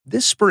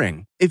This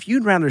spring, if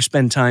you'd rather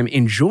spend time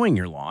enjoying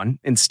your lawn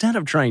instead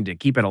of trying to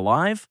keep it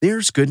alive,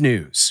 there's good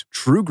news.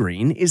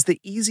 TruGreen is the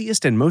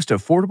easiest and most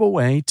affordable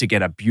way to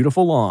get a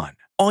beautiful lawn.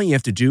 All you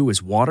have to do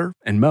is water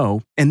and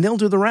mow, and they'll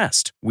do the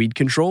rest. Weed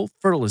control,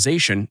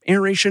 fertilization,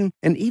 aeration,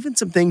 and even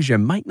some things you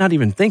might not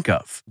even think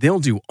of. They'll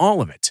do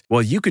all of it,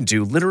 while you can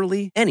do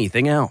literally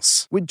anything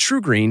else. With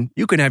TruGreen,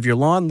 you can have your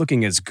lawn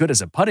looking as good as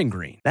a putting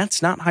green.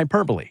 That's not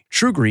hyperbole.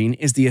 TruGreen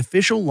is the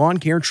official lawn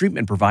care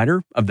treatment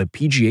provider of the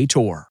PGA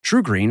Tour.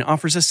 TruGreen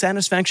offers a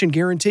satisfaction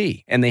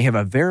guarantee, and they have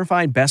a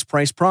verified best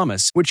price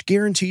promise, which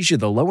guarantees you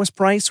the lowest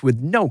price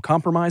with no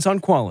compromise on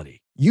quality.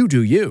 You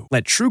do you.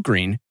 Let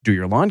TruGreen do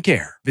your lawn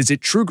care. Visit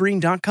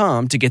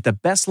TruGreen.com to get the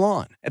best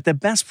lawn at the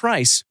best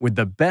price with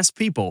the best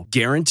people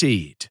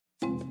guaranteed.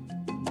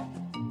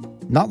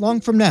 Not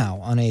long from now,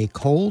 on a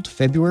cold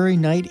February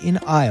night in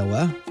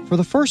Iowa, for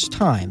the first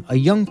time, a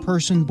young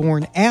person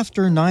born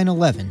after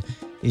 9/11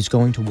 is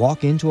going to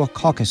walk into a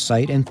caucus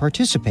site and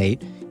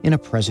participate in a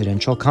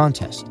presidential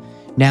contest.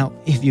 Now,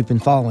 if you've been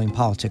following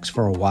politics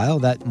for a while,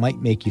 that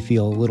might make you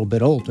feel a little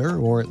bit older,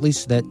 or at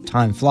least that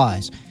time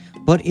flies.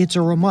 But it's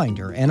a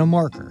reminder and a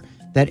marker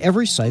that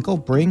every cycle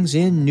brings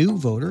in new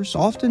voters,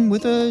 often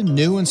with a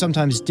new and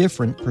sometimes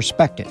different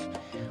perspective.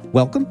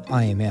 Welcome,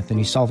 I am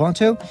Anthony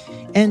Salvanto,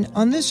 and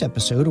on this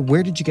episode of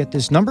Where Did You Get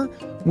This Number?,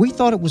 we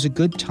thought it was a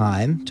good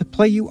time to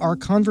play you our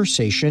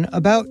conversation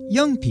about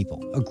young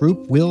people, a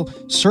group we'll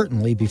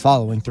certainly be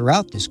following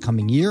throughout this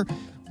coming year,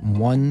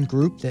 one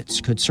group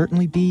that could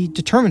certainly be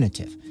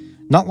determinative.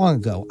 Not long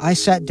ago, I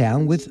sat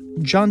down with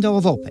John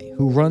Della Volpe,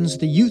 who runs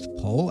the youth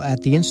poll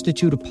at the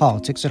Institute of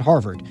Politics at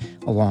Harvard,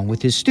 along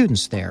with his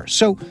students there.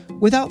 So,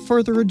 without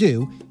further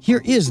ado,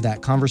 here is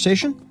that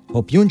conversation.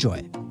 Hope you enjoy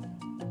it.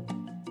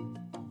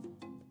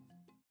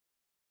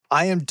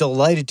 I am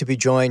delighted to be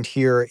joined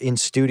here in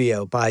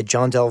studio by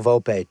John Della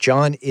Volpe.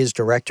 John is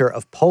director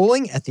of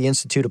polling at the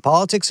Institute of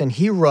Politics, and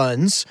he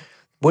runs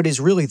what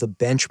is really the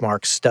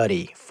benchmark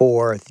study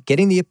for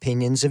getting the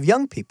opinions of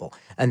young people,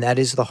 and that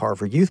is the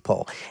Harvard Youth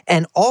Poll.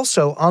 And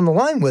also on the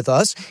line with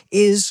us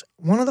is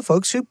one of the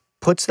folks who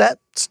puts that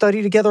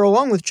study together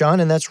along with John,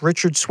 and that's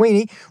Richard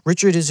Sweeney.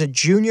 Richard is a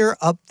junior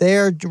up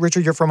there.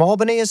 Richard, you're from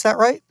Albany, is that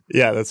right?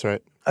 Yeah, that's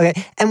right. Okay,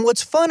 and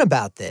what's fun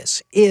about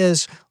this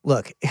is,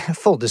 look,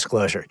 full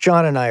disclosure,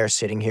 John and I are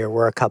sitting here,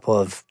 we're a couple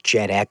of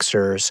Gen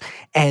Xers,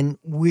 and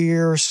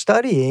we're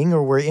studying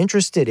or we're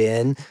interested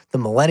in the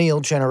millennial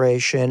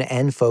generation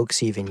and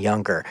folks even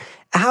younger.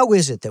 How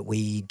is it that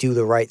we do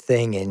the right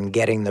thing in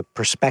getting the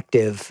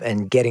perspective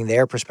and getting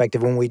their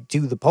perspective when we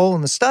do the poll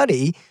and the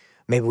study?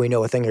 Maybe we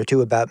know a thing or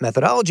two about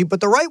methodology,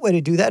 but the right way to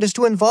do that is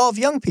to involve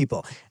young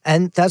people.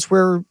 And that's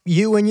where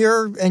you and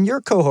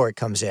your cohort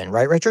comes in,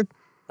 right, Richard?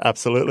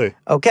 Absolutely.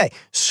 Okay,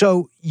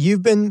 so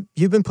you've been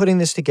putting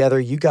this together.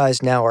 You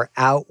guys now are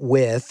out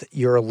with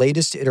your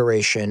latest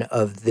iteration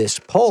of this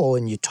poll,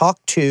 and you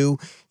talk to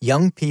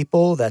young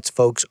people, that's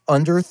folks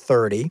under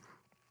 30,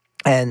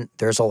 and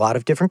there's a lot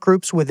of different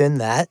groups within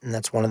that, and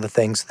that's one of the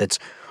things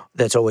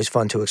that's always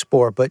fun to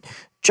explore. But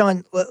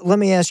John, let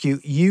me ask you,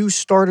 you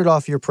started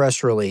off your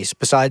press release,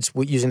 besides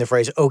using the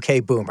phrase, okay,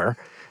 boomer,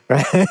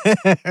 right?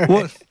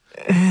 What?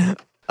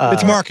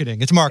 It's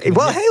marketing. It's marketing.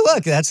 Well, hey,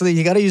 look,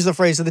 you got to use the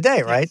phrase of the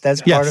day, right?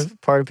 That's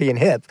part of being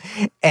hip.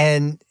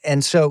 And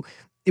so,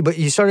 but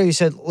you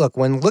said, look,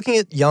 when looking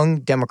at young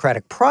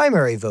Democratic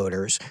primary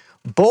voters,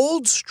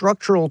 bold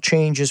structural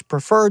change is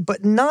preferred,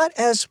 but not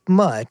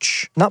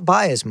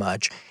by as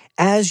much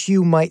as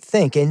you might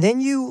think. And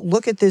then you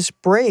look at this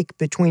break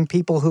between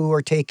people who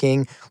are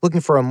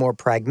looking for a more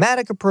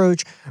pragmatic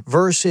approach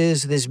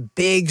versus this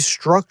big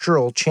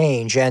structural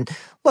change. And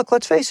look,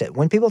 let's face it,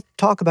 when people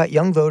talk about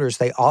young voters,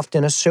 they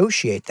often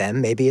associate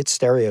them, maybe it's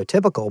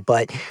stereotypical,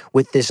 but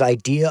with this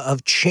idea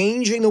of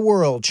changing the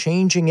world,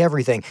 changing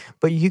everything.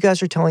 But you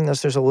guys are telling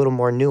us there's a little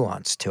more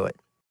nuance to it.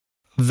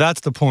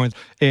 That's the point.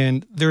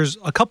 And there's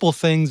a couple of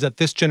things that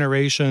this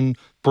generation,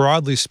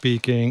 broadly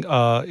speaking,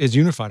 is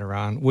unified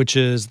around, which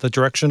is the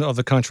direction of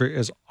the country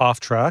is off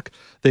track.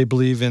 They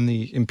believe in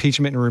the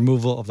impeachment and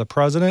removal of the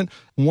president.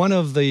 One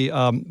of the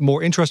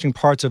more interesting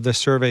parts of this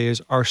survey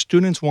is our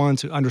students want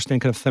to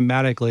understand kind of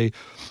thematically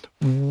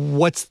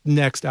what's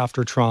next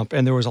after Trump.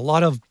 And there was a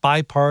lot of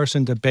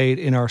bipartisan debate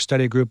in our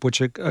study group, which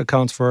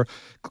accounts for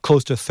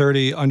close to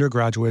 30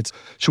 undergraduates.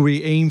 Should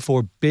we aim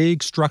for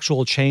big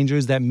structural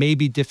changes that may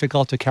be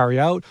difficult to carry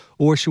out,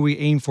 or should we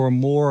aim for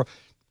more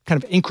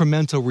kind of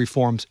incremental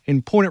reforms,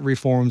 important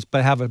reforms,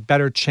 but have a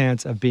better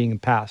chance of being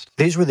passed?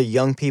 These were the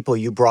young people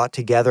you brought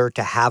together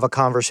to have a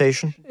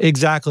conversation?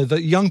 Exactly.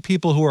 The young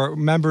people who are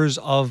members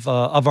of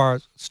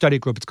our study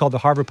group, it's called the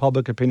Harvard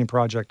Public Opinion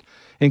Project,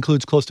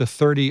 includes close to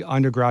 30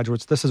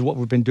 undergraduates. This is what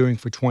we've been doing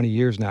for 20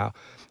 years now.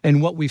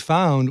 And what we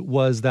found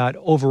was that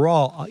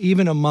overall,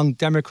 even among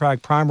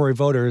Democratic primary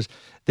voters,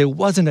 there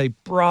wasn't a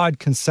broad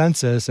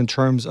consensus in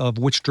terms of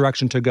which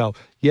direction to go.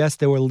 Yes,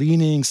 they were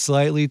leaning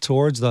slightly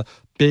towards the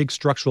big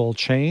structural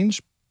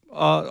change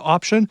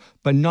option,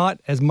 but not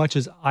as much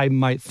as I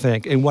might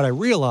think. And what I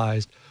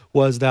realized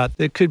was that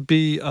it could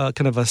be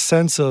kind of a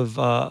sense of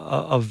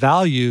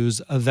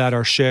values that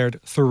are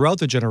shared throughout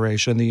the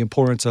generation, the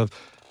importance of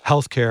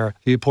healthcare,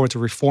 the importance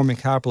of reforming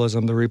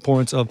capitalism, the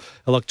importance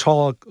of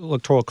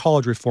electoral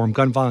college reform,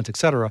 gun violence, et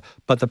cetera.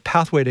 But the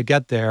pathway to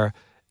get there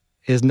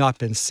has not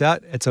been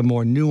set. It's a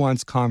more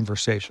nuanced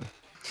conversation.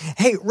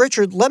 Hey,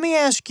 Richard, let me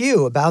ask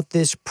you about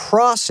this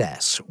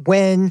process.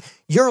 When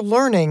you're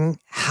learning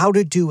how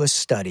to do a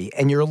study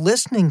and you're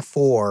listening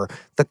for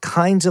the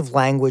kinds of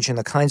language and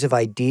the kinds of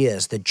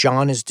ideas that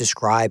John is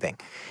describing,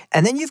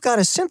 and then you've got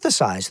to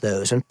synthesize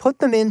those and put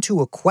them into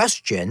a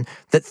question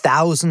that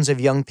thousands of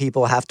young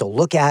people have to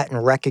look at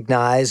and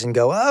recognize and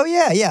go, oh,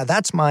 yeah,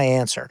 that's my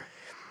answer.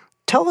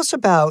 Tell us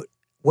about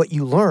what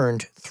you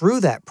learned through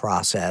that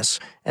process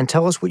and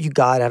tell us what you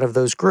got out of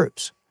those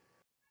groups.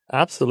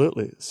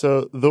 Absolutely.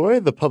 So the way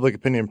the Public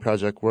Opinion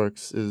Project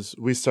works is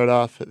we start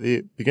off at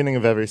the beginning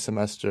of every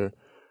semester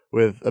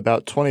with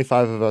about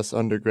 25 of us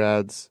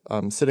undergrads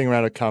sitting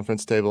around a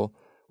conference table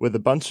with a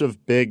bunch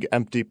of big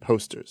empty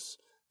posters.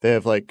 They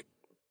have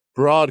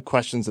broad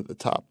questions at the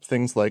top,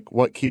 things like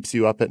what keeps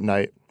you up at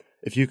night?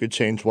 If you could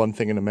change one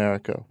thing in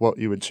America, what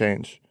you would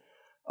change?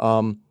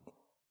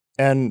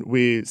 And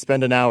we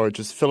spend an hour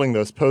just filling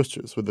those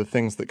posters with the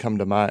things that come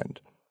to mind.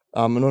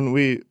 And when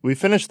we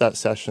finished that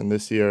session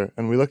this year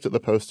and we looked at the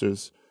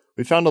posters,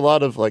 we found a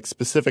lot of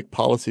specific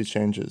policy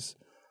changes.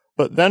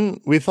 But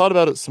then we thought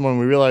about it some more and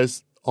we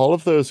realized all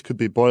of those could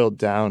be boiled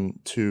down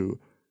to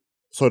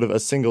sort of a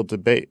single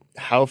debate.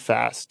 How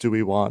fast do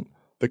we want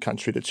the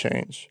country to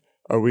change?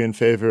 Are we in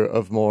favor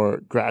of more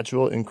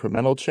gradual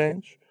incremental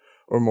change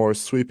or more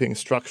sweeping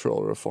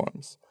structural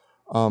reforms?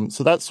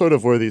 So that's sort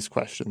of where these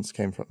questions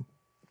came from.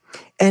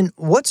 And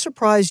what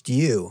surprised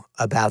you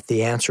about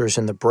the answers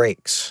and the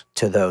breaks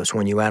to those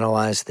when you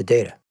analyzed the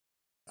data?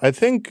 I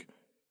think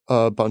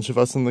a bunch of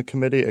us in the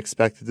committee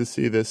expected to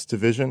see this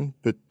division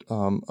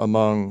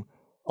among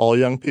all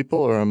young people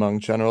or among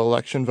general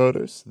election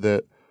voters,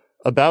 that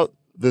about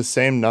the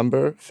same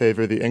number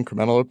favor the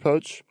incremental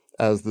approach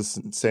as the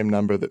same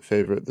number that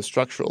favor the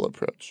structural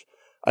approach.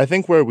 I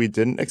think where we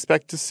didn't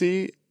expect to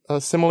see a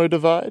similar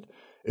divide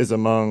is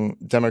among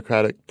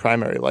Democratic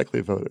primary likely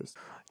voters.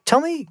 Tell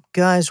me,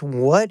 guys,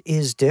 what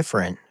is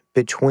different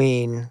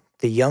between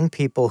the young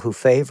people who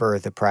favor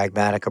the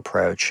pragmatic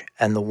approach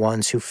and the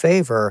ones who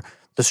favor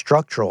the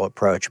structural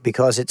approach?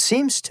 Because it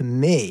seems to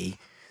me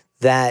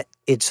that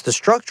it's the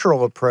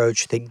structural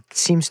approach that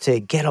seems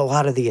to get a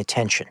lot of the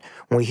attention.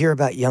 When we hear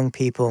about young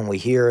people and we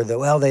hear that,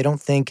 well, they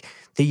don't think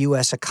the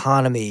U.S.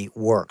 economy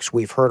works.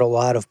 We've heard a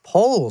lot of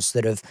polls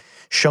that have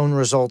shown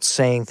results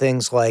saying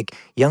things like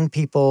young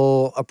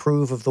people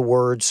approve of the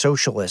word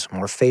socialism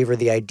or favor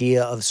the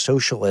idea of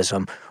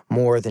socialism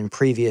more than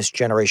previous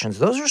generations.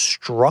 Those are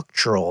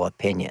structural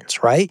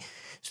opinions, right?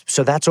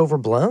 So that's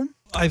overblown?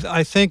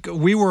 I think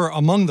we were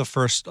among the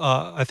first,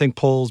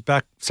 polls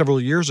back several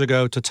years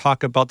ago to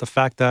talk about the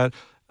fact that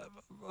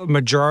a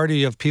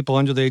majority of people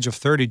under the age of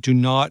 30 do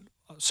not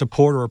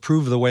support or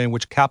approve of the way in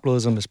which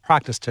capitalism is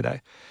practiced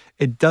today.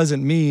 It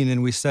doesn't mean,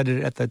 and we said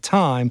it at the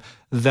time,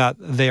 that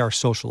they are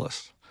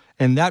socialists.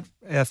 And that,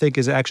 I think,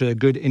 is actually a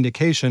good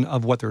indication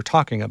of what they're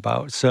talking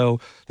about. So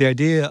the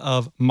idea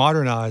of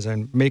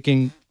modernizing,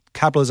 making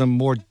capitalism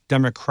more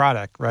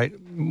democratic, right,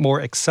 more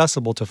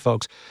accessible to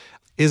folks,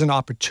 is an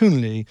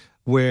opportunity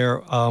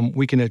where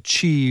we can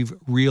achieve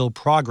real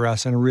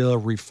progress and real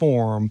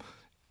reform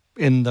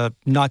in the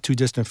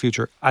not-too-distant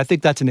future. I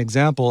think that's an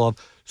example of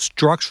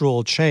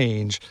structural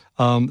change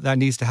that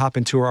needs to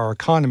happen to our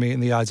economy in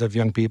the eyes of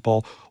young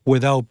people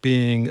without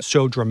being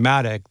so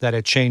dramatic that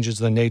it changes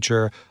the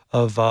nature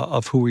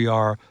of who we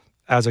are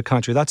as a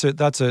country. That's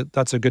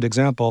a good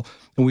example.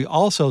 And we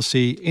also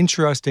see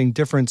interesting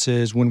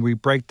differences when we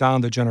break down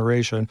the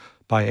generation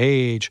by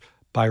age,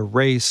 by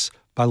race,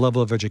 by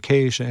level of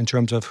education in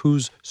terms of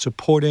who's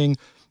supporting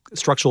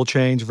structural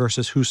change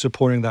versus who's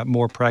supporting that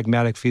more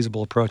pragmatic,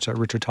 feasible approach that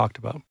Richard talked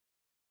about.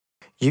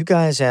 You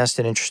guys asked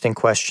an interesting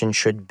question,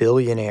 should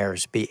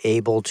billionaires be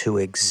able to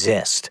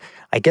exist?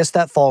 I guess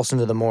that falls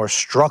into the more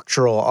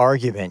structural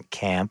argument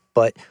camp,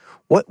 but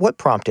what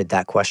prompted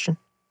that question?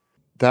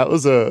 That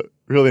was a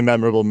really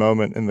memorable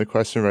moment in the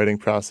question writing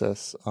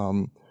process.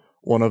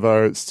 One of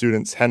our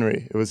students,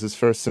 Henry, it was his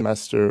first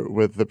semester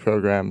with the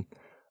program,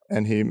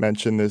 and he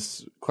mentioned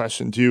this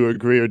question: do you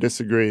agree or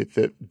disagree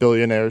that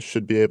billionaires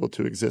should be able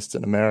to exist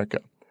in America?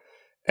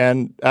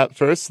 And at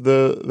first,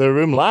 the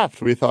room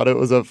laughed. We thought it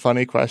was a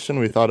funny question.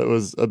 We thought it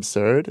was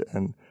absurd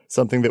and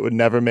something that would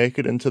never make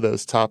it into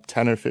those top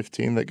 10 or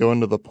 15 that go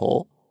into the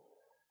poll.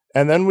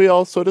 And then we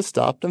all sort of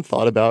stopped and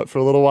thought about it for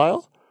a little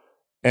while.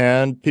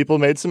 And people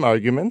made some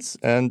arguments.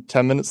 And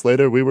 10 minutes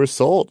later, we were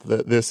sold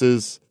that this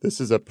is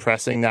a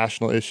pressing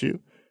national issue.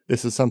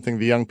 This is something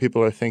the young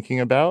people are thinking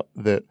about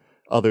that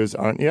others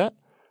aren't yet.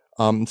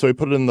 So we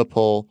put it in the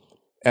poll.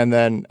 And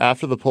then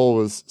after the poll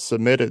was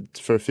submitted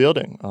for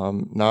fielding,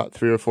 not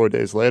 3 or 4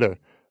 days later,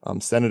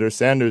 Senator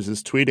Sanders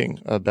is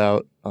tweeting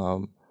about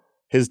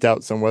his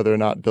doubts on whether or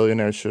not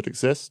billionaires should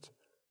exist.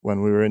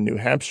 When we were in New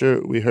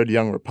Hampshire, we heard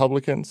young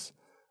Republicans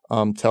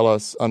tell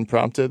us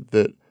unprompted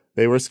that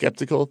they were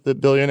skeptical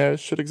that billionaires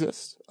should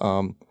exist.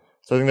 So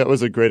I think that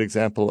was a great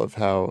example of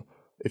how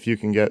if you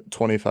can get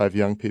 25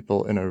 young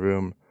people in a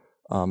room,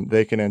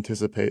 they can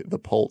anticipate the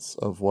pulse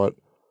of what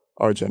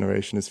our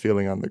generation is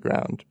feeling on the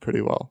ground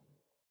pretty well.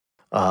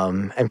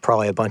 And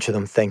probably a bunch of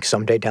them think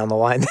someday down the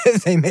line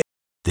they may.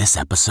 This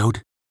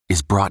episode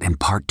is brought in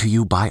part to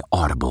you by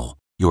Audible,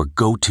 your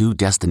go-to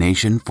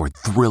destination for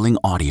thrilling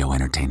audio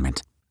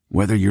entertainment.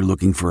 Whether you're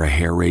looking for a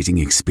hair-raising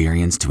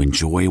experience to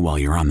enjoy while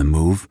you're on the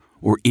move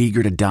or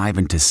eager to dive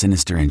into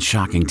sinister and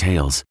shocking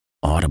tales,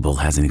 Audible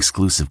has an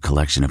exclusive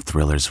collection of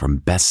thrillers from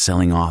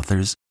best-selling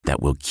authors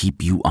that will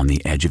keep you on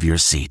the edge of your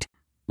seat.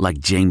 Like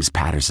James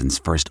Patterson's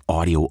first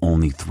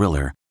audio-only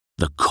thriller,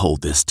 The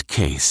Coldest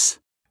Case.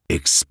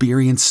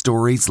 Experience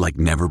stories like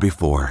never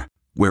before,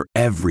 where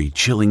every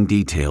chilling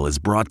detail is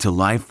brought to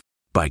life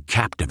by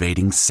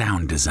captivating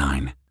sound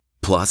design.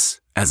 Plus,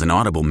 as an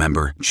Audible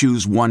member,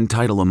 choose one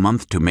title a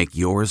month to make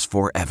yours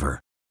forever.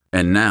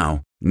 And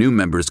now, new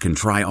members can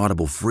try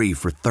Audible free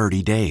for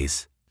 30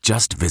 days.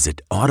 Just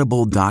visit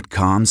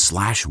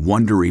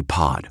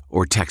audible.com/WonderyPod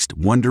or text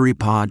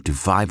WonderyPod to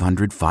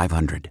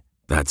 500-500.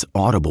 That's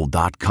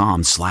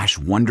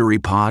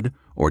audible.com/WonderyPod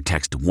or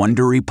text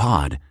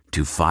WonderyPod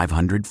to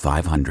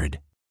 500-500.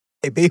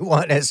 Be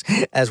one as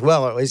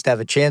well, or at least have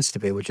a chance to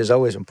be, which is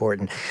always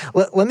important.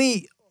 Let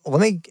me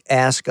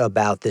ask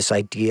about this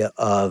idea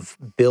of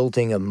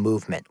building a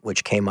movement,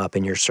 which came up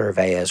in your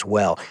survey as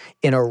well.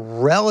 In a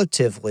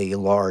relatively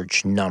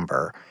large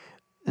number,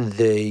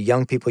 the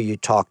young people you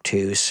talked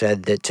to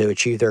said that to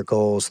achieve their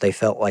goals, they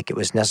felt like it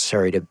was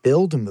necessary to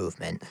build a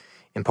movement,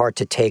 in part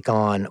to take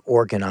on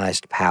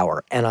organized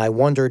power. And I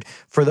wondered,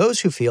 for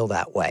those who feel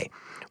that way,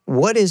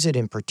 what is it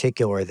in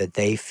particular that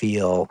they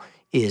feel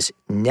is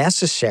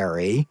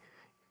necessary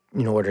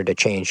in order to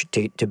change,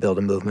 to build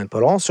a movement,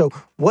 but also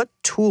what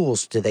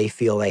tools do they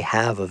feel they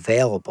have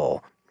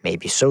available,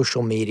 maybe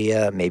social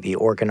media, maybe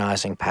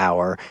organizing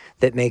power,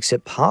 that makes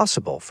it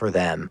possible for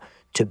them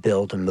to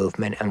build a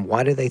movement, and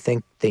why do they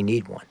think they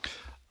need one?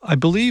 I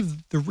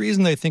believe the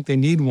reason they think they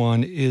need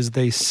one is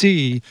they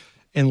see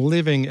in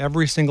living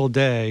every single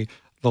day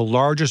the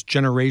largest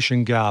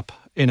generation gap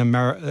in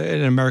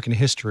American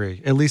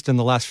history, at least in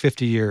the last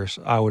 50 years,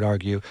 I would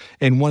argue,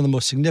 and one of the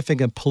most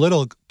significant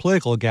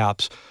political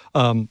gaps,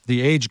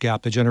 the age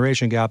gap, the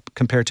generation gap,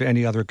 compared to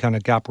any other kind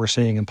of gap we're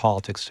seeing in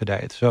politics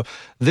today. So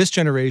this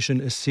generation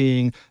is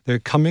seeing their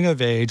coming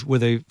of age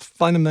with a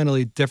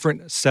fundamentally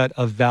different set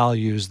of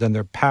values than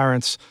their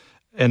parents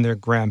and their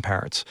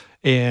grandparents.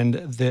 And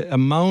the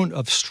amount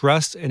of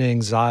stress and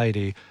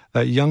anxiety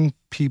that young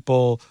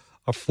people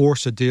are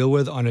forced to deal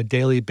with on a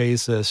daily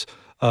basis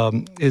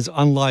is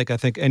unlike, I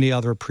think, any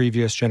other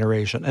previous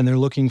generation. And they're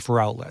looking for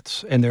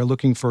outlets, and they're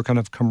looking for kind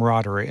of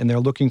camaraderie, and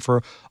they're looking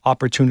for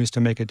opportunities to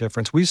make a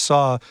difference. We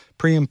saw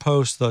pre and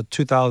post the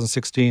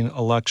 2016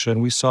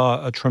 election, we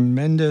saw a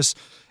tremendous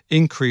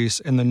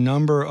increase in the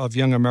number of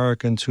young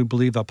Americans who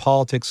believe that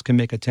politics can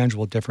make a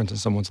tangible difference in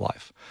someone's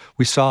life.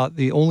 We saw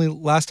the only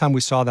last time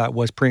we saw that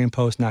was pre and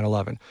post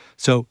 9/11.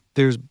 So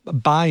there's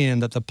buy-in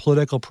that the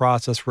political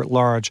process writ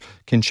large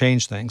can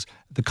change things.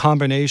 The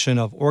combination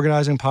of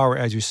organizing power,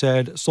 as you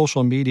said,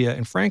 social media,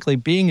 and frankly,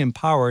 being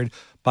empowered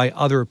by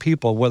other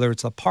people, whether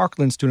it's the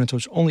Parkland students,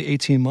 which only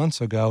 18 months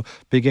ago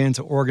began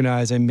to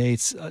organize and made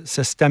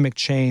systemic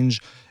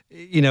change,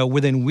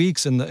 within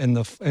weeks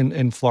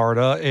in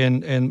Florida,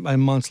 and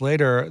months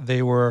later,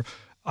 they were,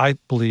 I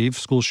believe,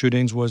 school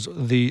shootings was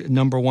the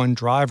number one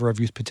driver of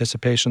youth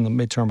participation in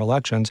the midterm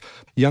elections.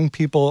 Young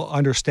people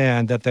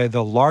understand that they're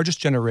the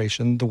largest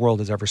generation the world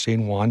has ever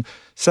seen, one.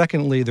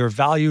 Secondly, their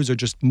values are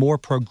just more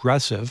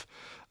progressive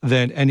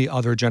than any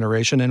other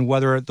generation, and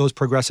whether those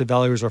progressive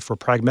values are for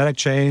pragmatic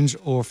change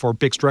or for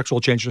big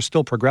structural change, they're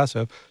still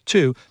progressive,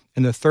 too.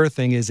 And the third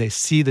thing is they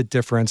see the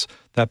difference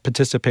that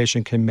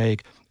participation can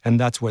make, and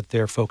that's what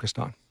they're focused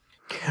on.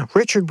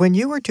 Richard, when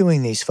you were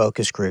doing these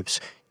focus groups,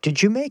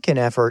 did you make an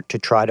effort to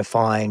try to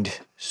find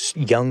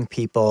young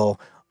people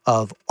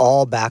of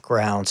all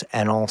backgrounds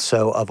and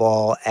also of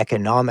all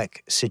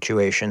economic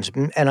situations?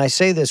 And I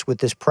say this with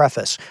this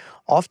preface.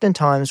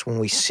 Oftentimes when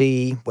we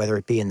see, whether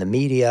it be in the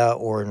media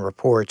or in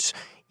reports,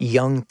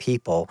 young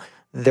people,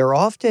 they're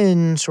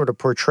often sort of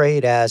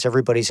portrayed as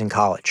everybody's in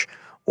college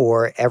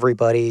or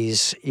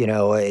everybody's,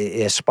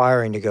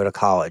 aspiring to go to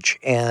college.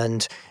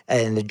 And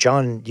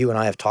John, you and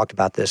I have talked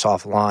about this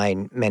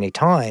offline many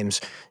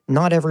times.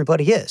 Not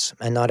everybody is,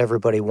 and not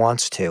everybody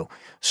wants to.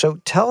 So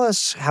tell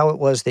us how it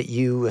was that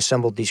you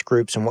assembled these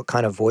groups and what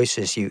kind of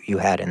voices you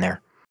had in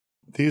there.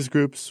 These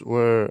groups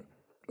were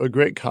a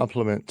great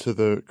complement to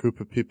the group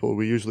of people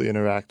we usually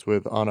interact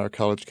with on our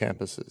college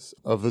campuses.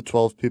 Of the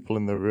 12 people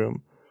in the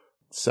room,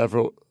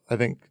 several, I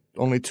think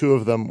only 2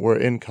 of them were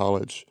in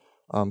college.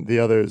 The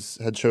others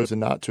had chosen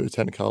not to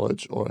attend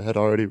college or had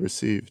already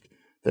received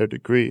their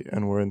degree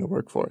and were in the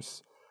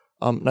workforce.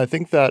 And I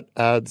think that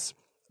adds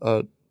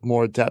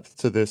more depth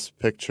to this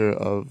picture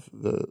of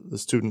the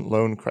student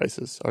loan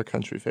crisis our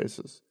country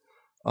faces.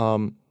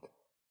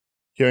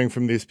 hearing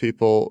from these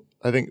people,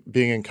 I think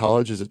being in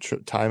college is a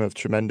time of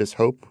tremendous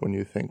hope when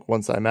you think,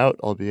 once I'm out,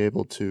 I'll be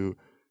able to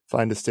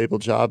find a stable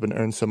job and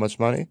earn so much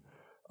money.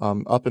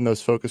 Up in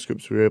those focus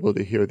groups, we were able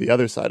to hear the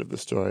other side of the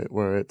story,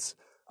 where it's,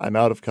 I'm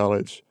out of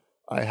college,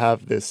 I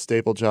have this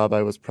stable job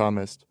I was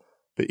promised,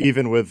 but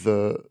even with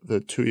the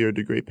 2-year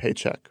degree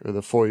paycheck or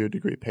the 4-year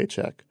degree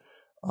paycheck,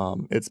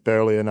 it's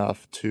barely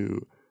enough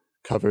to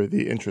cover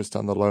the interest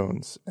on the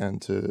loans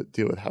and to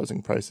deal with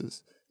housing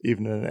prices,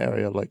 even in an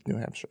area like New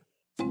Hampshire.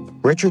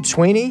 Richard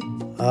Sweeney,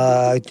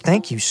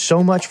 thank you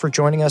so much for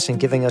joining us and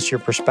giving us your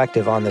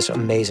perspective on this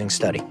amazing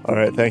study. All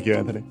right. Thank you,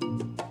 Anthony.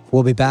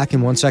 We'll be back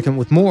in 1 second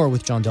with more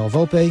with John Del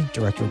Volpe,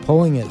 Director of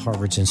Polling at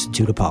Harvard's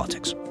Institute of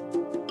Politics.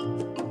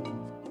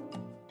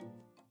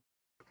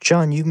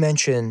 John, you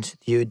mentioned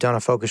you'd done a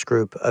focus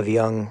group of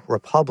young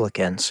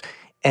Republicans,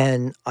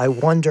 and I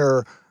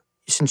wonder,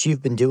 since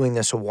you've been doing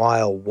this a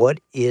while, what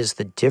is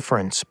the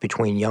difference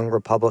between young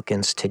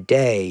Republicans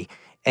today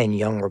and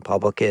young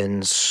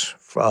Republicans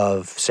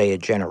of, say, a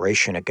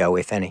generation ago,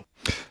 if any?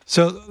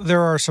 So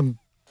there are some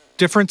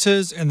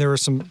differences and there are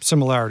some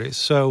similarities.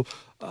 So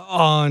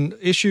on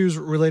issues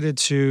related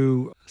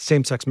to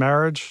same-sex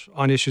marriage,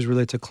 on issues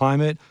related to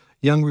climate,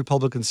 young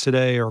Republicans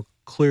today are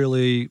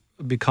clearly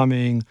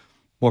becoming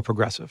more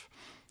progressive.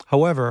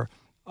 However,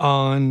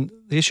 on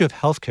the issue of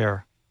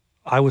healthcare,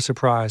 I was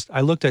surprised.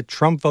 I looked at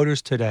Trump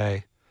voters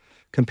today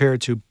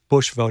compared to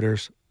Bush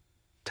voters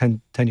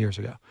 10 years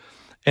ago.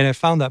 And I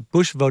found that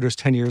Bush voters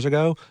 10 years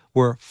ago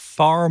were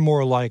far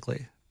more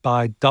likely,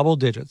 by double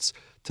digits,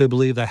 to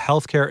believe that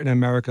healthcare in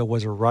America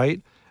was a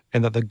right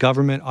and that the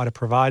government ought to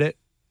provide it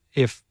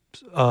if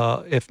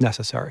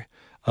necessary.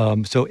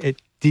 So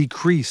it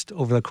decreased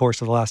over the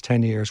course of the last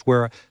 10 years,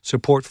 where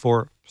support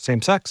for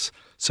same-sex,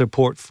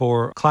 support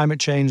for climate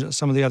change,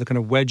 some of the other kind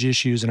of wedge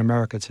issues in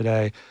America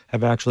today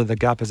the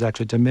gap has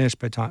actually diminished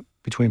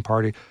between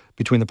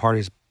the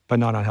parties, but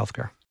not on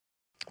healthcare.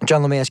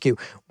 John, let me ask you,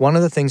 one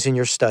of the things in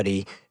your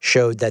study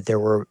showed that there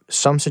were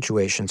some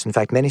situations, in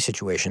fact, many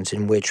situations,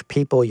 in which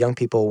young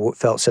people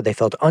said they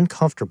felt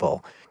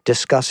uncomfortable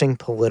discussing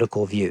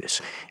political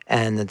views,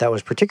 and that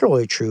was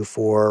particularly true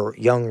for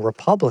young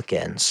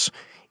Republicans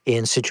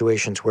in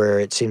situations where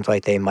it seemed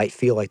like they might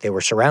feel like they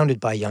were surrounded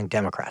by young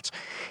Democrats.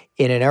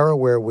 In an era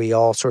where we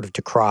all sort of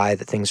decry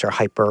that things are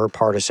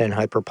hyper-partisan,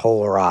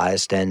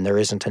 hyper-polarized, and there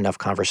isn't enough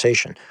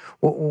conversation,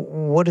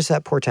 what does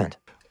that portend?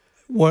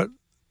 I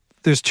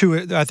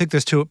think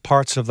there's two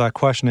parts of that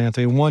question,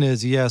 Anthony. One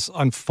is, yes,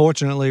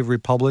 unfortunately,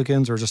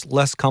 Republicans are just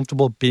less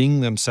comfortable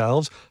being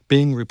themselves,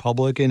 being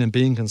Republican and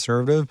being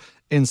conservative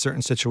in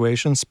certain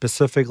situations,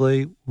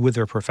 specifically with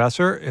their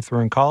professor, if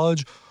they're in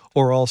college,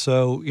 or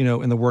also,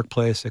 in the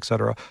workplace, et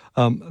cetera.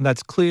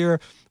 That's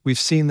clear. We've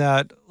seen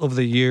that over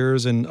the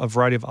years and a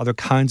variety of other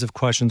kinds of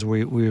questions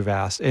we've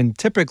asked. And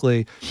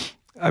typically,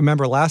 I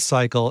remember last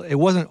cycle, it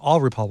wasn't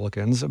all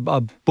Republicans.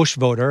 A Bush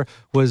voter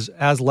was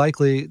as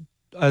likely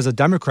as a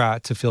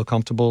Democrat to feel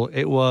comfortable.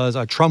 It was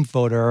a Trump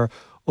voter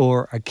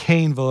or a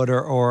Kaine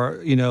voter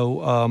or,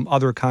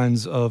 other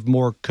kinds of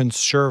more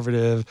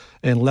conservative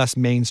and less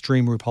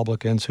mainstream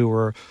Republicans who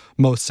were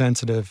most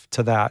sensitive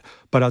to that.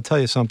 But I'll tell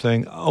you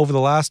something, over the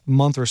last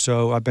month or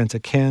so, I've been to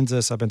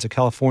Kansas, I've been to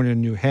California,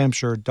 New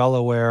Hampshire,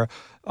 Delaware,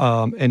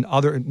 and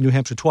New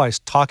Hampshire twice,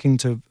 talking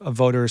to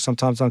voters,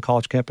 sometimes on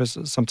college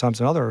campuses,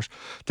 sometimes in others,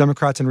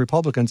 Democrats and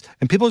Republicans.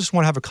 And people just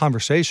want to have a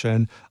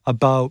conversation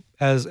about,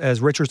 as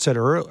Richard said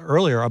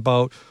earlier,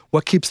 about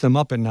what keeps them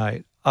up at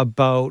night,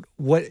 about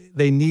what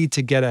they need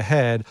to get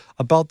ahead,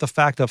 about the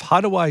fact of how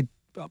do I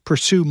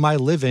pursue my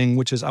living,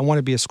 which is I want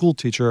to be a school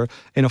teacher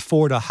and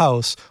afford a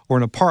house or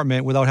an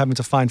apartment without having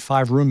to find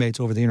 5 roommates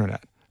over the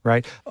internet,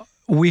 right?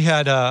 We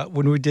had,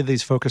 when we did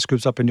these focus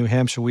groups up in New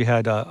Hampshire, we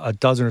had a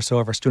dozen or so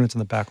of our students in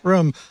the back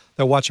room.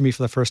 They're watching me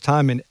for the first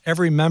time, and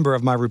every member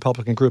of my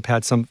Republican group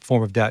had some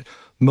form of debt.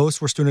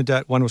 Most were student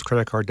debt, one was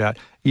credit card debt,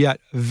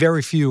 yet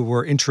very few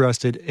were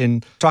interested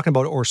in talking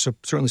about or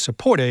certainly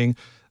supporting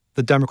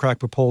the Democratic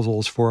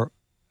proposals for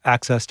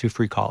access to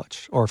free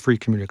college or free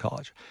community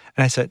college.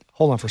 And I said,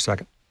 hold on for a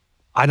second.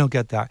 I don't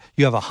get that.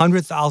 You have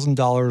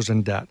 $100,000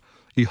 in debt.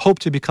 You hope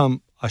to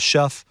become a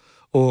chef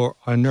or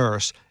a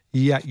nurse,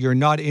 yet you're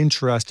not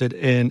interested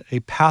in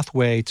a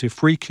pathway to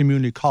free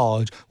community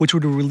college, which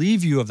would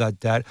relieve you of that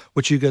debt,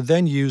 which you could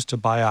then use to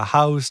buy a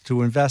house,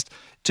 to invest,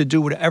 to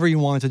do whatever you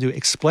wanted to do.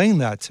 Explain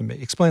that to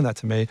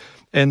me.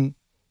 And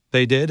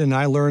they did, and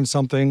I learned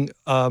something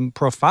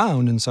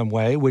profound in some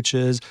way, which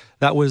is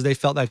they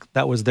felt like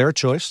that was their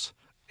choice.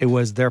 It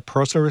was their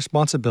personal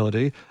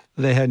responsibility.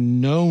 They had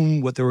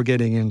known what they were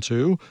getting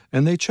into,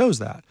 and they chose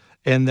that.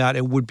 And that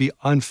it would be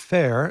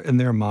unfair in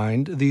their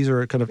mind, these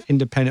are kind of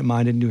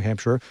independent-minded New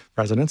Hampshire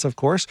residents, of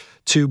course,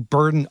 to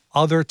burden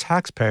other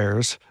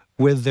taxpayers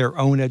with their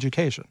own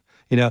education.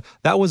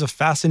 That was a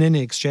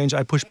fascinating exchange.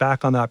 I pushed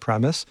back on that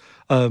premise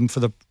for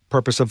the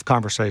purpose of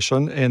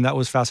conversation, and that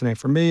was fascinating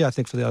for me, I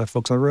think for the other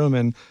folks in the room,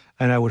 and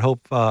I would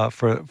hope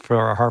for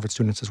our Harvard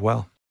students as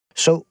well.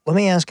 So let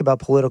me ask about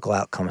political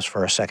outcomes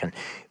for a second.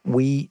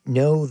 We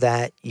know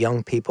that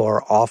young people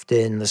are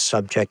often the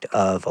subject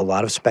of a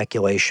lot of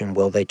speculation.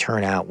 Will they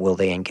turn out? Will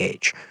they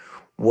engage?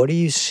 What are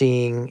you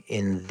seeing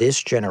in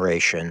this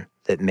generation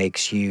that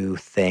makes you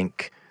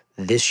think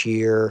this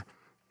year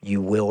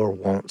you will or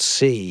won't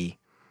see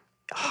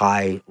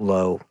high,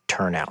 low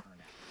turnout?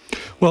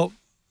 Well,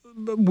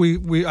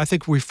 I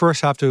think we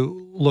first have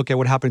to look at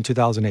what happened in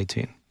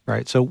 2018.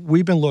 Right. So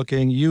we've been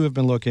looking, you have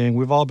been looking,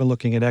 we've all been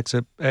looking at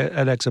exit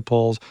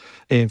polls.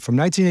 And from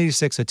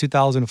 1986 to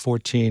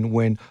 2014,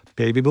 when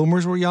baby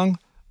boomers were young,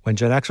 when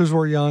Gen Xers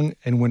were young,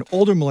 and when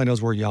older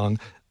millennials were young,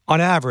 on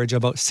average,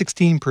 about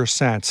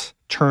 16%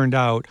 turned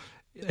out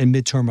in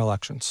midterm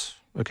elections,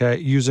 okay,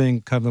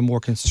 using kind of a more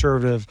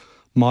conservative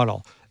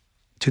model.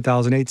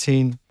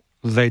 2018,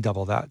 they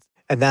double that.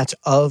 And that's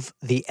of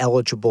the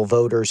eligible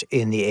voters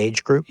in the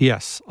age group?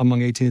 Yes,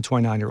 among 18 to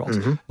 29-year-olds.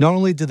 Mm-hmm. Not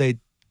only did they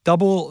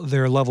double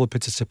their level of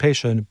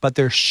participation, but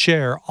their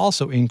share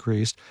also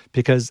increased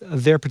because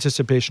their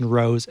participation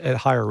rose at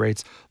higher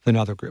rates than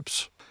other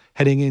groups.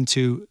 Heading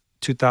into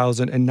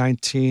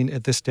 2019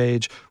 at this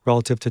stage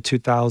relative to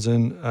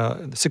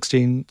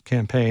 2016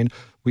 campaign,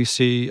 we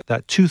see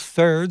that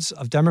 2/3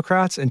 of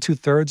Democrats and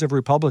 2/3 of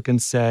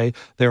Republicans say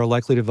they are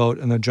likely to vote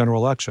in the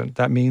general election.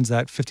 That means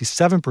that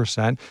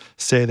 57%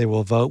 say they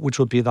will vote, which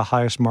would be the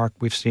highest mark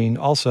we've seen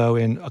also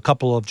in a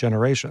couple of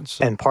generations.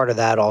 And part of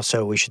that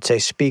also, we should say,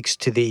 speaks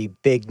to the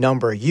big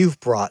number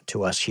you've brought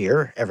to us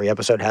here. Every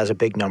episode has a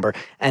big number,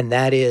 and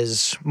that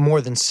is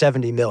more than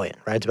 70 million,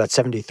 right? It's about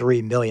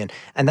 73 million,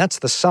 and that's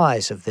the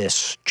size of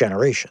this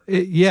generation.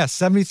 Yes,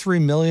 73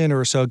 million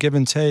or so, give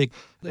and take.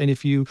 And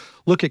if you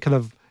look at kind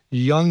of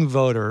young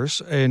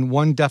voters, and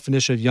one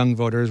definition of young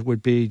voters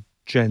would be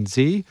Gen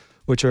Z,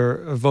 which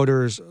are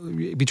voters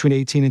between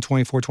 18 and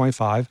 24,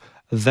 25,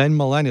 then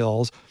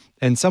millennials,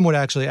 and some would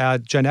actually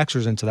add Gen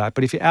Xers into that.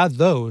 But if you add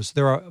those,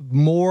 there are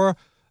more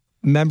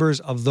members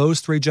of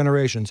those three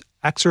generations,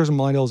 Xers,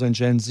 millennials, and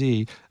Gen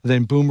Z,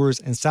 than boomers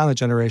and silent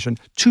generation.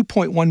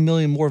 2.1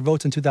 million more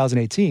votes in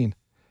 2018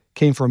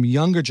 came from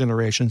younger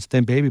generations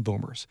than baby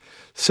boomers.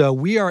 So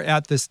we are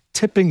at this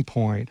tipping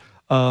point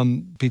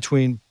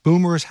between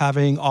boomers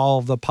having all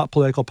of the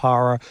political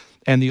power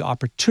and the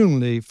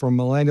opportunity for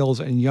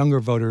millennials and younger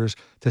voters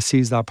to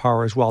seize that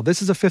power as well.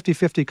 This is a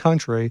 50-50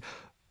 country,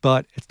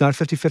 but it's not a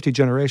 50-50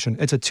 generation.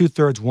 It's a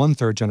 2/3,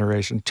 1/3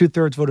 generation.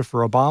 2/3 voted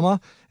for Obama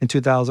in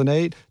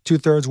 2008.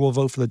 2/3 will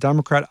vote for the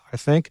Democrat, I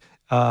think,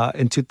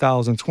 in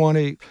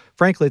 2020.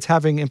 Frankly, it's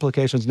having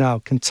implications now.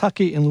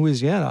 Kentucky and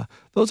Louisiana,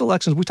 those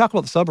elections, we talk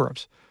about the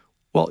suburbs.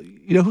 Well,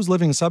 you know who's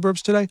living in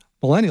suburbs today?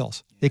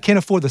 Millennials. They can't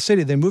afford the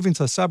city. They're moving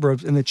to the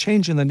suburbs, and they're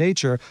changing the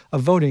nature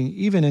of voting,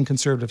 even in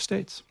conservative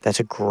states.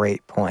 That's a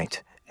great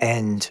point.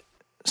 And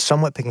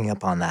somewhat picking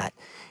up on that,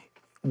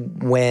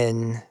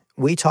 when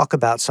we talk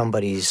about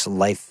somebody's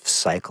life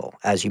cycle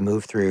as you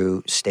move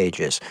through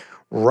stages,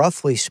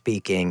 roughly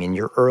speaking, in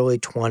your early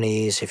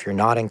 20s, if you're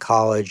not in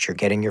college, you're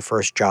getting your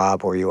first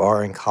job, or you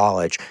are in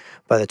college,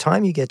 by the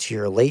time you get to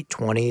your late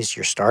 20s,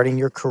 you're starting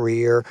your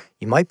career,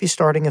 you might be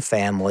starting a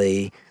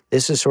family.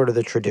 This is sort of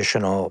the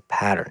traditional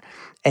pattern.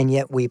 And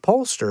yet we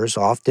pollsters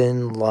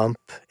often lump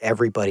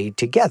everybody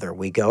together.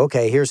 We go,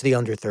 okay, here's the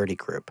under 30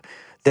 group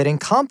that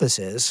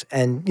encompasses,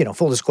 and, you know,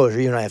 full disclosure,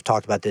 you and I have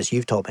talked about this,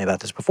 you've told me about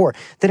this before,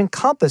 that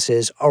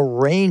encompasses a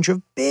range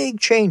of big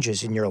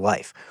changes in your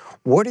life.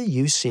 What are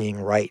you seeing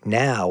right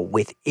now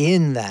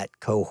within that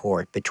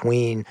cohort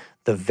between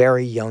the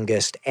very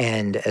youngest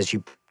and, as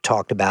you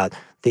talked about,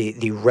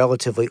 the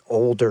relatively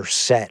older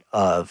set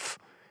of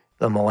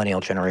the millennial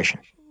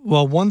generation?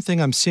 Well, one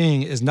thing I'm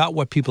seeing is not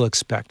what people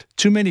expect.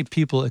 Too many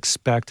people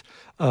expect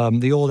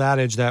the old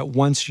adage that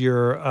once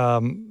you're,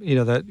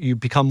 that you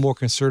become more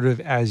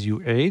conservative as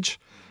you age.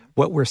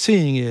 What we're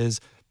seeing is,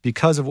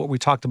 because of what we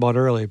talked about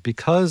earlier,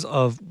 because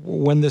of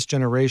when this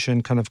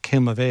generation kind of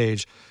came of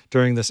age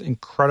during this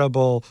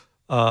incredible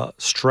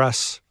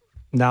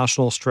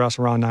national stress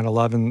around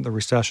 9/11, the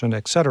recession,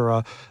 et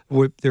cetera,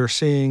 they're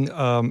seeing,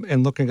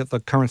 and looking at the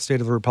current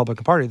state of the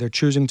Republican Party, they're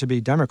choosing to be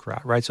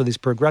Democrat, right? So these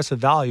progressive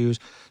values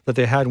that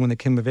they had when they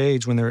came of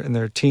age, when they're in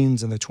their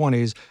teens and their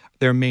 20s,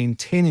 they're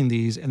maintaining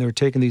these, and they're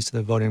taking these to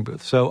the voting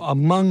booth. So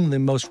among the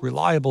most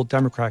reliable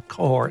Democrat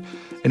cohort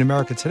in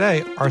America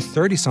today are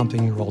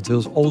 30-something-year-olds,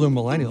 those older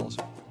millennials.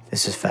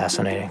 This is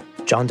fascinating.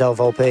 John Del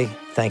Volpe,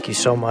 thank you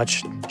so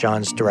much.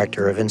 John's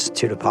director of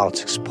Institute of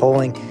Politics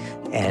Polling.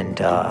 And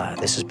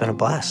this has been a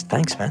blast.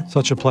 Thanks, man.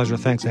 Such a pleasure.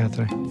 Thanks,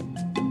 Anthony.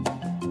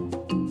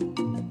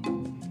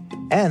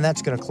 And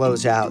that's going to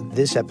close out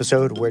this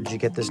episode, Where Did You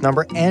Get This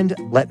Number? And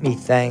let me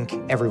thank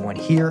everyone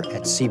here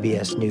at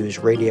CBS News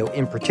Radio,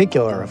 in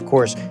particular, of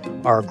course,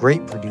 our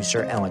great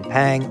producer, Ellen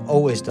Pang,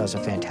 always does a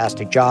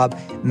fantastic job.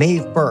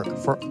 Maeve Burke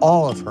for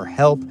all of her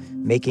help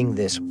making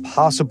this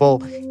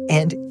possible.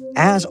 And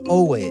as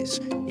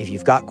always, if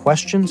you've got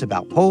questions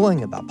about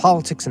polling, about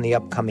politics in the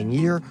upcoming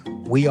year,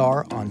 we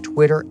are on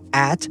Twitter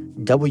at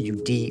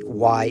WDYGTN.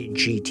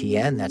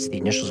 That's the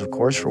initials, of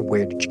course, for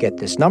Where Did You Get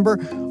This Number?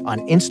 On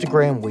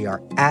Instagram, we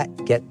are at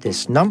Get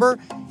This Number.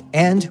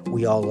 And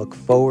we all look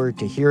forward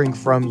to hearing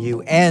from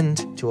you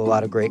and to a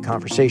lot of great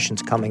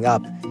conversations coming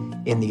up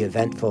in the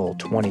eventful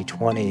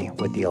 2020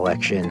 with the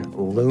election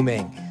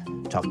looming.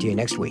 Talk to you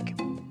next week.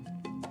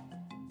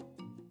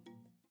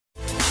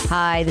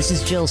 Hi, this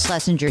is Jill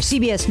Schlesinger,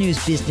 CBS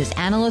News business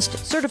analyst,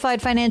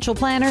 certified financial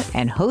planner,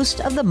 and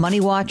host of the Money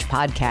Watch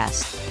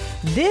podcast.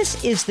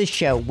 This is the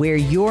show where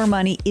your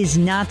money is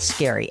not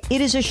scary. It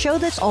is a show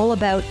that's all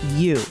about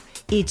you.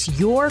 It's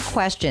your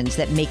questions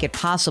that make it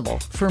possible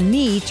for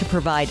me to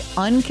provide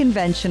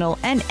unconventional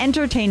and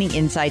entertaining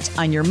insights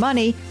on your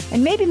money,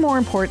 and maybe more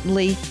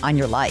importantly, on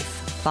your life.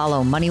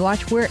 Follow Money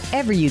Watch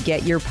wherever you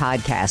get your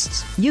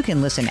podcasts. You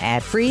can listen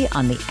ad-free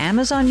on the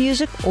Amazon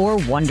Music or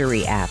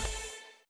Wondery app.